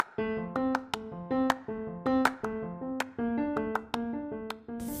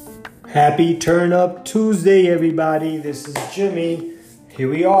Happy Turn Up Tuesday, everybody. This is Jimmy. Here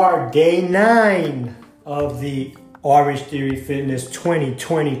we are, day 9 of the Orange Theory Fitness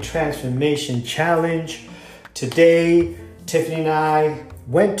 2020 Transformation Challenge. Today, Tiffany and I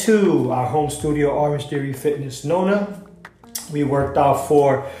went to our home studio, Orange Theory Fitness Nona. We worked out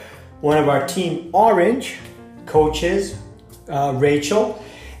for one of our Team Orange coaches, Rachel.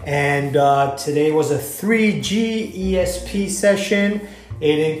 And today was a 3G ESP session.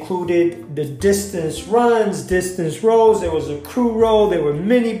 It included the distance runs, distance rows. There was a crew row. There were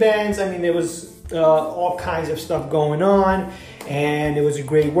mini bands. I mean, there was all kinds of stuff going on. And it was a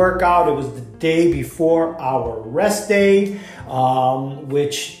great workout. It was the day before our rest day,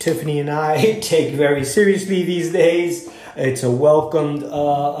 which Tiffany and I take very seriously these days. It's a welcomed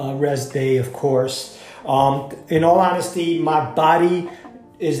rest day, of course. In all honesty, my body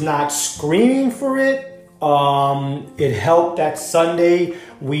is not screaming for it. It helped that Sunday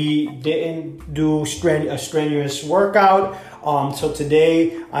we didn't do a strenuous workout. So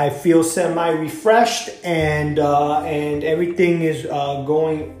today I feel semi-refreshed and everything is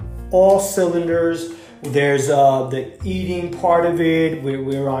going all cylinders. There's the eating part of it.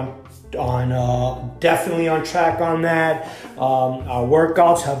 We're definitely on track on that. Our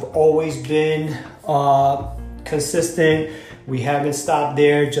workouts have always been consistent. We haven't stopped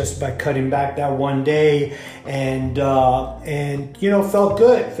there just by cutting back that one day, and you know, felt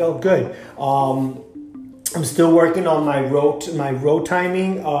good. I'm still working on my row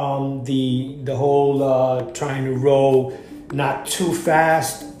timing. The whole trying to row not too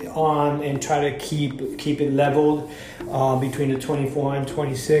fast on and try to keep it leveled between the 24 and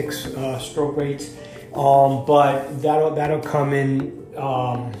 26 stroke rates. But that'll come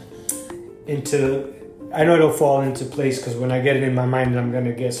into. I know it'll fall into place because when I get it in my mind that I'm going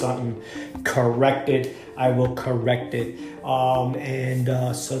to get something corrected, I will correct it. So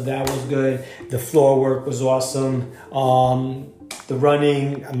that was good. The floor work was awesome. The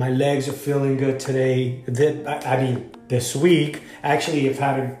running, my legs are feeling good today. This week, actually, I've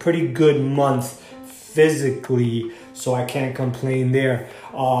had a pretty good month physically, so I can't complain there.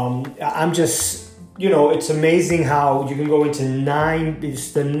 I'm just... You know, it's amazing how you can go into 9,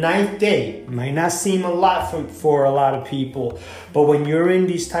 it's the 9th day. It might not seem a lot for a lot of people, but when you're in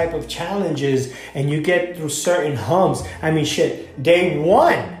these type of challenges and you get through certain humps, I mean, shit, day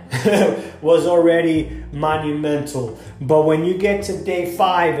 1 was already monumental. But when you get to day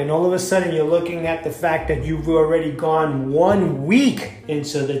 5 and all of a sudden you're looking at the fact that you've already gone 1 week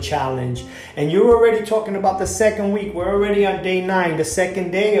into the challenge and you're already talking about the second week, we're already on day 9, the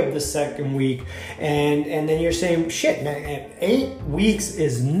second day of the second week. And then you're saying, shit, man, 8 weeks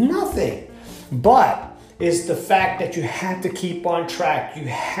is nothing. But it's the fact that you have to keep on track. You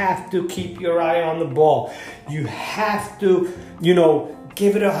have to keep your eye on the ball. You have to, you know,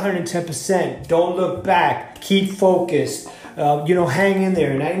 give it 110%. Don't look back. Keep focused. Hang in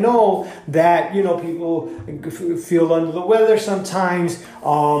there. And I know that, you know, people feel under the weather sometimes.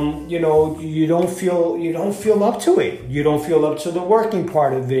 You don't feel up to it. You don't feel up to the working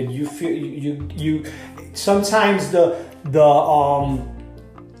part of it. You feel you sometimes the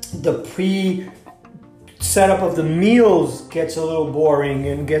pre setup of the meals gets a little boring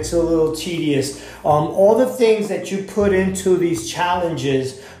and gets a little tedious. All the things that you put into these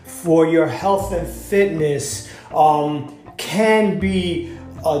challenges for your health and fitness can be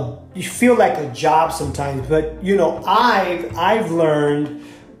you feel like a job sometimes. But you know, I've learned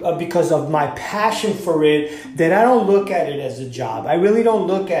because of my passion for it that I don't look at it as a job. I really don't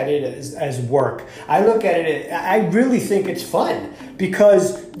look at it as work. I look at it, I really think it's fun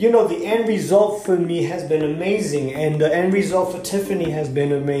because, you know, the end result for me has been amazing and the end result for Tiffany has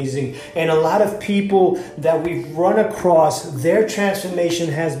been amazing. And a lot of people that we've run across, their transformation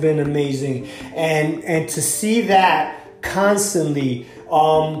has been amazing. And to see that constantly,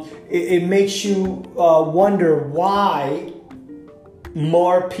 it makes you wonder why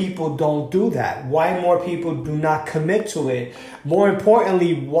more people don't do that. Why more people do not commit to it. More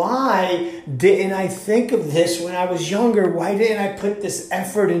importantly, why didn't I think of this when I was younger? Why didn't I put this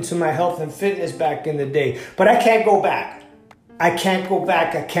effort into my health and fitness back in the day? But I can't go back. I can't go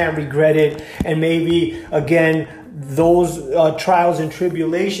back. I can't regret it. And maybe, again, those trials and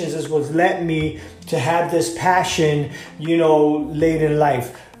tribulations is what's led me to have this passion, you know, late in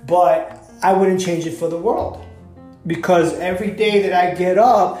life. But I wouldn't change it for the world. Because every day that I get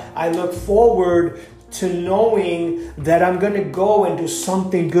up, I look forward to knowing that I'm going to go and do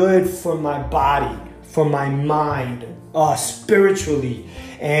something good for my body, for my mind, spiritually.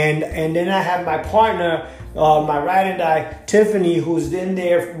 And then I have my partner, my ride and die, Tiffany, who's in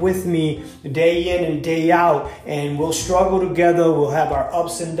there with me day in and day out, and we'll struggle together. We'll have our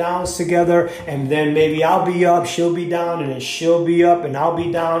ups and downs together, and then maybe I'll be up, she'll be down, and then she'll be up and I'll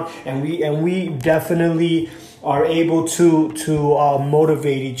be down, and we definitely are able to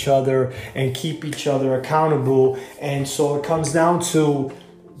motivate each other and keep each other accountable. And so it comes down to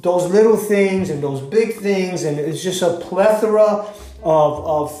those little things and those big things, and it's just a plethora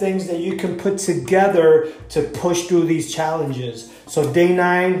of things that you can put together to push through these challenges. So day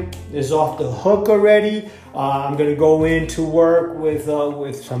 9 is off the hook already. I'm gonna go into work with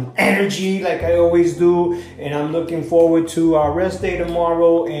some energy like I always do, and I'm looking forward to our rest day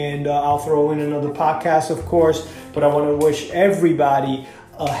tomorrow, and I'll throw in another podcast, of course. But I want to wish everybody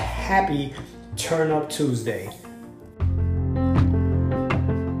a happy Turn Up Tuesday.